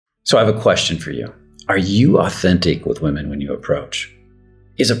So I have a question for you. Are you authentic with women when you approach?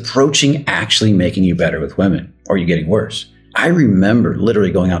 Is approaching actually making you better with women, or are you getting worse? I remember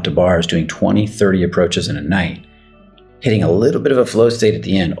literally going out to bars, doing 20, 30 approaches in a night, hitting a little bit of a flow state at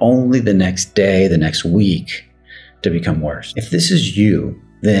the end, only the next day, the next week to become worse. If this is you,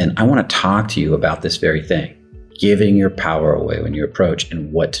 then I want to talk to you about this very thing, giving your power away when you approach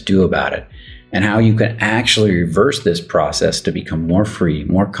and what to do about it, and how you can actually reverse this process to become more free,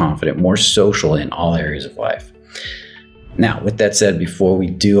 more confident, more social in all areas of life. Now, with that said, before we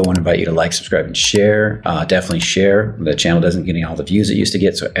do, I want to invite you to like, subscribe, and share. Definitely share. The channel doesn't get all the views it used to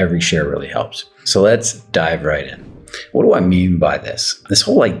get, so every share really helps. So let's dive right in. What do I mean by this? This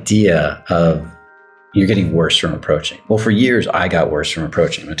whole idea of you're getting worse from approaching. Well, for years, I got worse from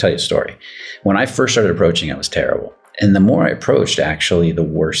approaching. I'm going to tell you a story. When I first started approaching, I was terrible. And the more I approached, actually, the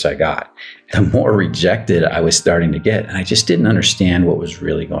worse I got. The more rejected I was starting to get. And I just didn't understand what was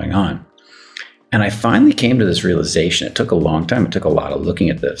really going on. And I finally came to this realization. It took a long time. It took a lot of looking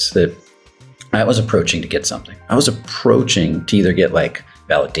at this, that I was approaching to get something. I was approaching to either get like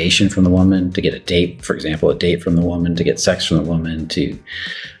validation from the woman, to get a date, for example, a date from the woman, to get sex from the woman, to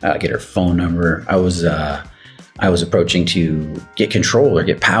get her phone number. I was approaching to get control or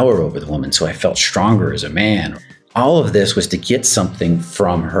get power over the woman, so I felt stronger as a man. All of this was to get something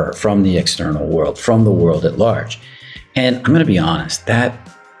from her, from the external world, from the world at large. And I'm going to be honest, that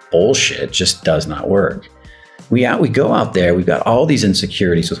bullshit just does not work. We go out there, we've got all these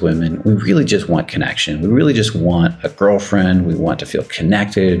insecurities with women. We really just want connection. We really just want a girlfriend. We want to feel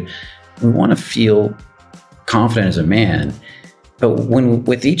connected. We want to feel confident as a man. But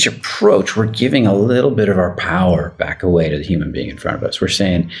with each approach, we're giving a little bit of our power back away to the human being in front of us. We're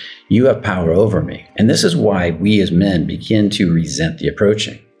saying, you have power over me. And this is why we as men begin to resent the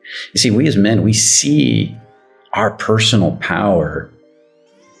approaching. You see, we as men, we see our personal power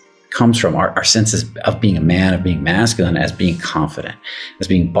comes from our senses of being a man, of being masculine, as being confident, as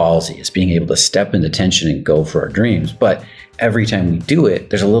being ballsy, as being able to step into tension and go for our dreams. But every time we do it,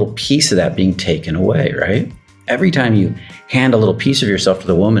 there's a little piece of that being taken away, right? Every time you hand a little piece of yourself to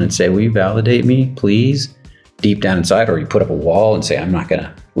the woman and say, will you validate me, please? Deep down inside, or you put up a wall and say, I'm not going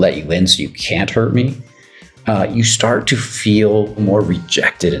to let you in so you can't hurt me. You start to feel more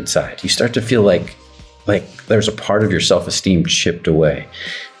rejected inside. You start to feel like there's a part of your self-esteem chipped away.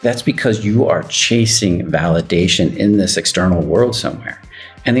 That's because you are chasing validation in this external world somewhere.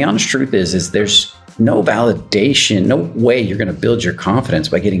 And the honest truth is there's no validation, no way you're going to build your confidence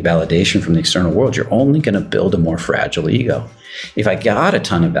by getting validation from the external world. You're only going to build a more fragile ego. If I got a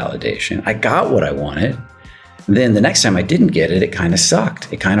ton of validation, I got what I wanted, then the next time I didn't get it, it kind of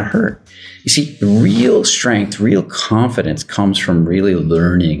sucked. It kind of hurt. You see, real strength, real confidence comes from really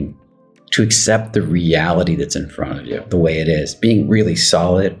learning to accept the reality that's in front of you, the way it is, being really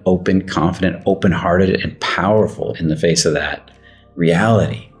solid, open, confident, open-hearted, and powerful in the face of that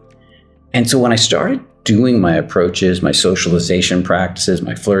reality. And so when I started doing my approaches, my socialization practices,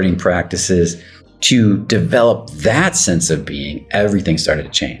 my flirting practices, to develop that sense of being, everything started to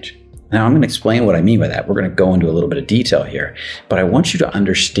change. Now, I'm going to explain what I mean by that. We're going to go into a little bit of detail here, but I want you to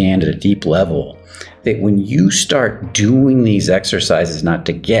understand at a deep level that when you start doing these exercises not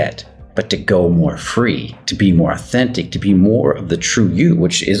to get, but to go more free, to be more authentic, to be more of the true you,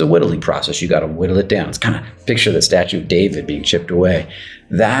 which is a whittling process. You got to whittle it down. It's kind of picture the statue of David being chipped away.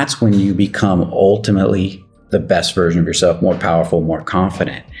 That's when you become ultimately the best version of yourself, more powerful, more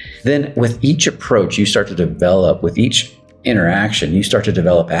confident. Then with each approach, you start to develop, with each interaction, you start to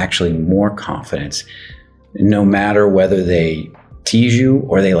develop actually more confidence, no matter whether they tease you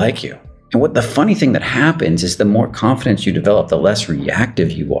or they like you. And what the funny thing that happens is the more confidence you develop, the less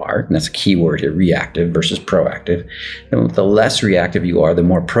reactive you are. And that's a key word here, reactive versus proactive. And the less reactive you are, the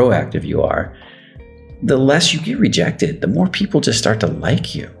more proactive you are, the less you get rejected, the more people just start to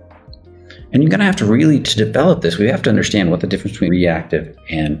like you. And you're going to have to really, to develop this, we have to understand what the difference between reactive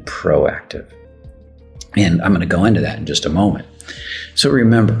and proactive. And I'm going to go into that in just a moment. So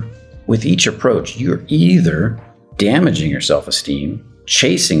remember, with each approach, you're either damaging your self-esteem,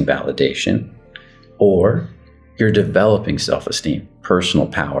 chasing validation, or you're developing self-esteem, personal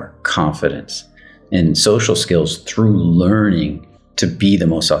power, confidence, and social skills through learning to be the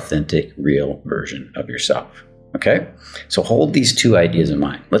most authentic, real version of yourself. Okay? So hold these two ideas in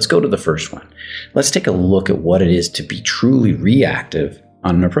mind. Let's go to the first one. Let's take a look at what it is to be truly reactive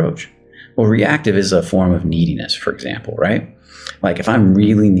on an approach. Well, reactive is a form of neediness, for example, right? Like if I'm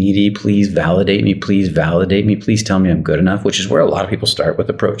really needy, please validate me, please tell me I'm good enough, which is where a lot of people start with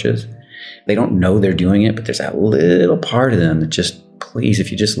approaches. They don't know they're doing it, but there's that little part of them that just, please,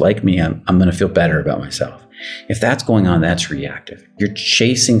 if you just like me, I'm going to feel better about myself. If that's going on, that's reactive. You're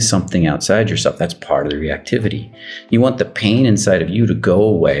chasing something outside yourself. That's part of the reactivity. You want the pain inside of you to go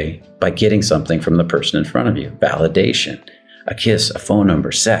away by getting something from the person in front of you. Validation, a kiss, a phone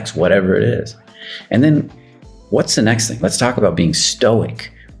number, sex, whatever it is. And then what's the next thing? Let's talk about being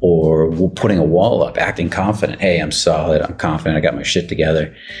stoic, or putting a wall up, acting confident. Hey, I'm solid, I'm confident, I got my shit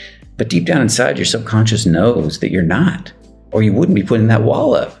together. But deep down inside, your subconscious knows that you're not, or you wouldn't be putting that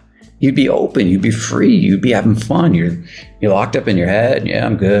wall up. You'd be open, you'd be free, you'd be having fun. You're locked up in your head. Yeah,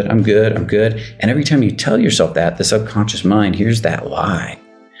 I'm good, I'm good, I'm good. And every time you tell yourself that, the subconscious mind hears that lie,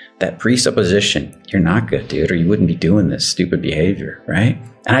 that presupposition. You're not good, dude, or you wouldn't be doing this stupid behavior, right?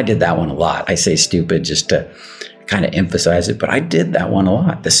 And I did that one a lot. I say stupid just to kind of emphasize it, but I did that one a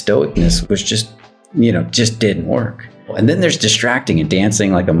lot. The stoicness was just didn't work. And then there's distracting and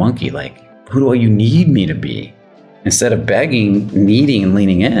dancing like a monkey. Like, who do you need me to be? Instead of begging, needing, and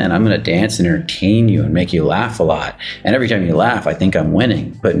leaning in, I'm going to dance and entertain you and make you laugh a lot. And every time you laugh, I think I'm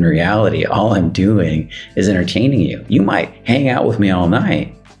winning. But in reality, all I'm doing is entertaining you. You might hang out with me all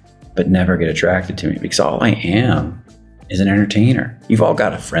night, but never get attracted to me, because all I am is an entertainer. You've all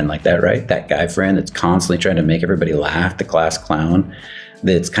got a friend like that, right? That guy friend that's constantly trying to make everybody laugh, the class clown,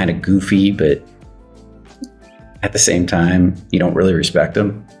 that's kind of goofy, but at the same time, you don't really respect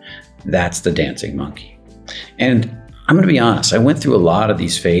him. That's the dancing monkey. And I'm going to be honest, I went through a lot of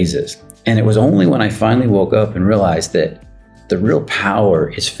these phases, and it was only when I finally woke up and realized that the real power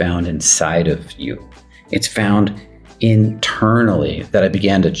is found inside of you. It's found internally, that I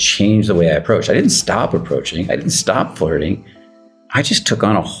began to change the way I approach. I didn't stop approaching. I didn't stop flirting. I just took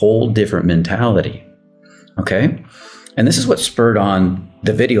on a whole different mentality. Okay? And this is what spurred on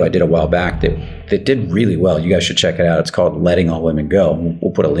the video I did a while back that did really well. You guys should check it out. It's called Letting All Women Go.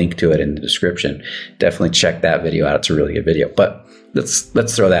 We'll put a link to it in the description. Definitely check that video out. It's a really good video. But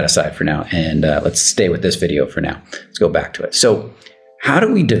let's throw that aside for now, and let's stay with this video for now. Let's go back to it. So how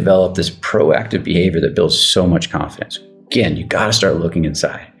do we develop this proactive behavior that builds so much confidence? Again, you got to start looking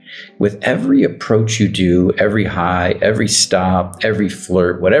inside. With every approach you do, every high, every stop, every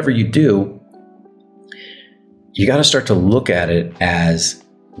flirt, whatever you do, you got to start to look at it as,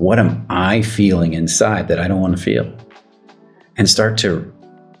 what am I feeling inside that I don't want to feel? And start to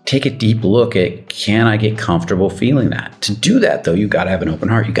take a deep look at, can I get comfortable feeling that? To do that, though, you got to have an open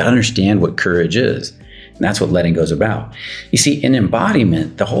heart. You got to understand what courage is. And that's what letting go is about. You see, in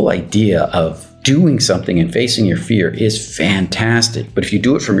embodiment, the whole idea of doing something and facing your fear is fantastic. But if you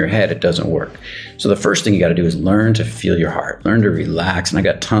do it from your head, it doesn't work. So the first thing you got to do is learn to feel your heart, learn to relax. And I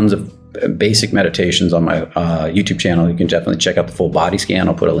got tons of basic meditations on my YouTube channel. You can definitely check out the full body scan.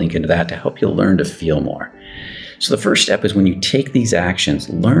 I'll put a link into that to help you learn to feel more. So the first step is, when you take these actions,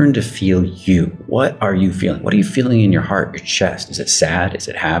 learn to feel you. What are you feeling? What are you feeling in your heart, your chest? Is it sad? Is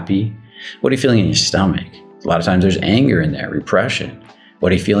it happy? What are you feeling in your stomach? A lot of times there's anger in there, repression.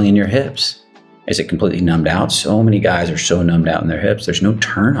 What are you feeling in your hips? Is it completely numbed out? So many guys are so numbed out in their hips, there's no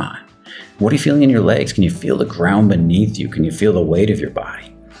turn on. What are you feeling in your legs? Can you feel the ground beneath you? Can you feel the weight of your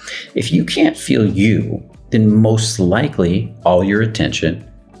body? If you can't feel you, then most likely all your attention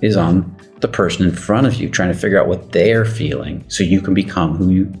is on the person in front of you, trying to figure out what they're feeling so you can become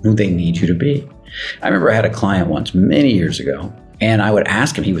who they need you to be. I remember I had a client once many years ago, and I would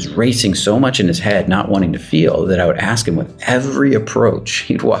ask him, he was racing so much in his head, not wanting to feel, that I would ask him with every approach.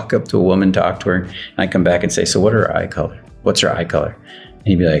 He'd walk up to a woman, talk to her, and I'd come back and say, so what are her eye color? What's her eye color? And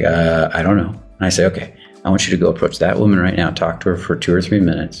he'd be like, I don't know. And I say, okay, I want you to go approach that woman right now, talk to her for 2 or 3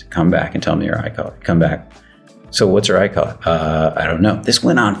 minutes, come back and tell me her eye color. Come back. So what's her eye color? I don't know. This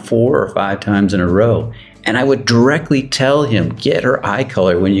went on 4 or 5 times in a row. And I would directly tell him, get her eye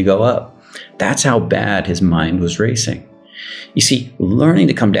color when you go up. That's how bad his mind was racing. You see, learning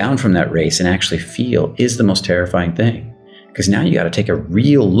to come down from that race and actually feel is the most terrifying thing, because now you got to take a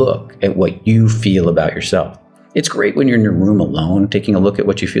real look at what you feel about yourself. It's great when you're in your room alone, taking a look at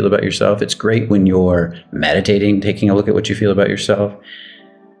what you feel about yourself. It's great when you're meditating, taking a look at what you feel about yourself.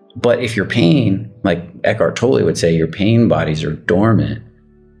 But if your pain, like Eckhart Tolle would say, your pain bodies are dormant,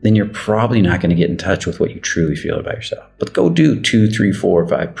 then you're probably not going to get in touch with what you truly feel about yourself. But go do 2, 3, 4,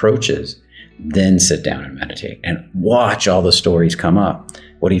 5 approaches, then sit down and meditate and watch all the stories come up.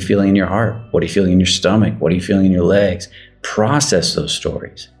 What are you feeling in your heart? What are you feeling in your stomach? What are you feeling in your legs? Process those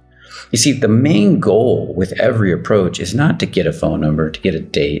stories. You see, the main goal with every approach is not to get a phone number, to get a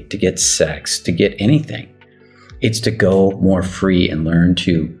date, to get sex, to get anything. It's to go more free and learn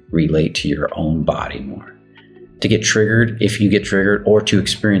to relate to your own body more. To get triggered if you get triggered, or to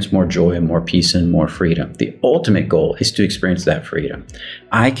experience more joy and more peace and more freedom. The ultimate goal is to experience that freedom.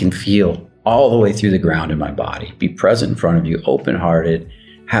 I can feel all the way through the ground in my body, be present in front of you, open-hearted,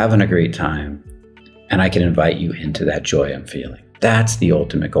 having a great time, and I can invite you into that joy I'm feeling. That's the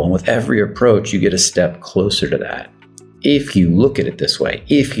ultimate goal. And with every approach, you get a step closer to that. If you look at it this way,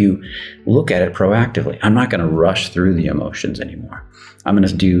 if you look at it proactively, I'm not going to rush through the emotions anymore. I'm going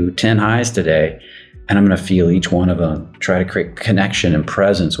to do 10 highs today, and I'm going to feel each one of them, try to create connection and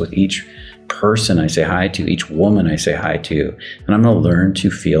presence with each person I say hi to, each woman I say hi to, and I'm going to learn to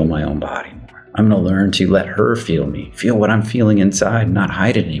feel my own body more. I'm going to learn to let her feel me, feel what I'm feeling inside, not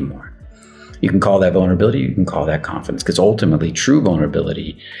hide it anymore. You can call that vulnerability, you can call that confidence, because ultimately true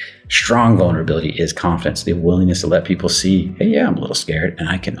vulnerability, strong vulnerability is confidence, the willingness to let people see, hey, yeah, I'm a little scared and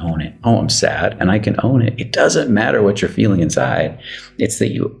I can own it. Oh, I'm sad and I can own it. It doesn't matter what you're feeling inside. It's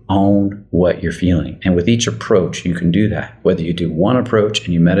that you own what you're feeling. And with each approach, you can do that. Whether you do one approach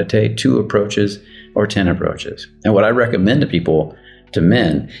and you meditate, 2 approaches, or 10 approaches. And what I recommend to people, to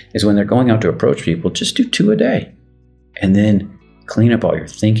men, is when they're going out to approach people, just do 2 a day. And then clean up all your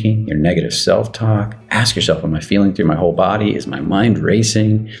thinking, your negative self-talk. Ask yourself, am I feeling through my whole body? Is my mind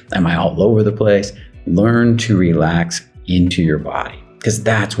racing? Am I all over the place? Learn to relax into your body, because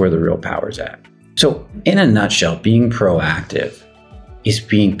that's where the real power is at. So in a nutshell, being proactive is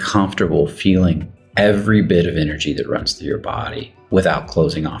being comfortable feeling every bit of energy that runs through your body without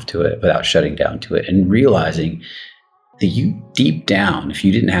closing off to it, without shutting down to it, and realizing that you deep down, if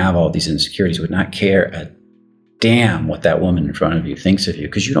you didn't have all these insecurities, would not care a damn what that woman in front of you thinks of you,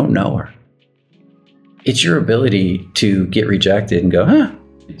 because you don't know her. It's your ability to get rejected and go, huh,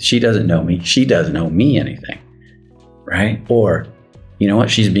 she doesn't know me. She doesn't owe me anything, right? Or, you know what?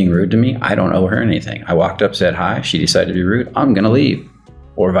 She's being rude to me. I don't owe her anything. I walked up, said hi. She decided to be rude. I'm going to leave.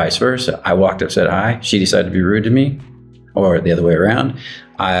 Or vice versa. I walked up, said hi. She decided to be rude to me. Or the other way around.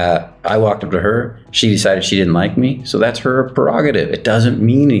 I walked up to her. She decided she didn't like me. So that's her prerogative. It doesn't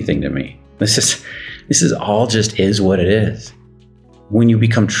mean anything to me. This is all just is what it is. When you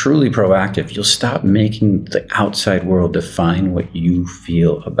become truly proactive, you'll stop making the outside world define what you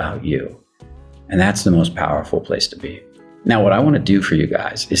feel about you. And that's the most powerful place to be. Now, what I want to do for you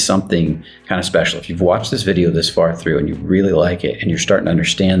guys is something kind of special. If you've watched this video this far through and you really like it and you're starting to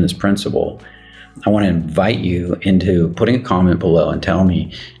understand this principle, I want to invite you into putting a comment below and tell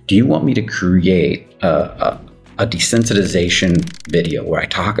me, do you want me to create a desensitization video where I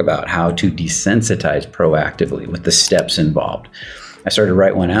talk about how to desensitize proactively with the steps involved? I started to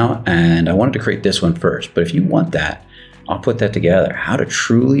write one out and I wanted to create this one first, but if you want that, I'll put that together. How to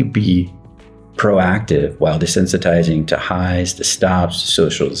truly be proactive while desensitizing to highs, to stops, to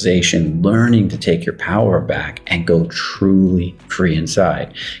socialization, learning to take your power back and go truly free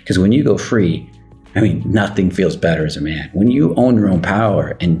inside. Because when you go free, I mean, nothing feels better as a man. When you own your own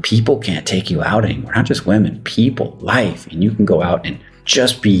power and people can't take you out anymore, not just women, people, life, and you can go out and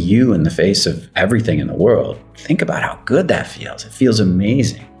just be you in the face of everything in the world. Think about how good that feels. It feels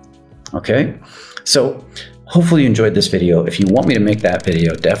amazing. Okay? So hopefully you enjoyed this video. If you want me to make that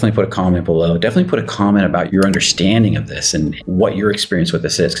video, definitely put a comment below. Definitely put a comment about your understanding of this and what your experience with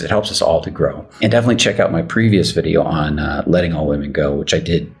this is, because it helps us all to grow. And definitely check out my previous video on letting all women go, which I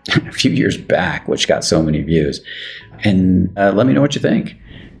did a few years back, which got so many views. And let me know what you think.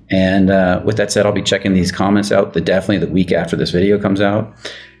 And with that said, I'll be checking these comments out definitely the week after this video comes out.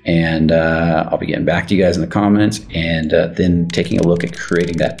 And I'll be getting back to you guys in the comments and then taking a look at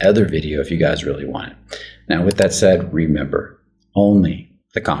creating that other video if you guys really want it. Now, with that said, remember, only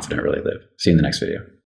the confident really live. See you in the next video.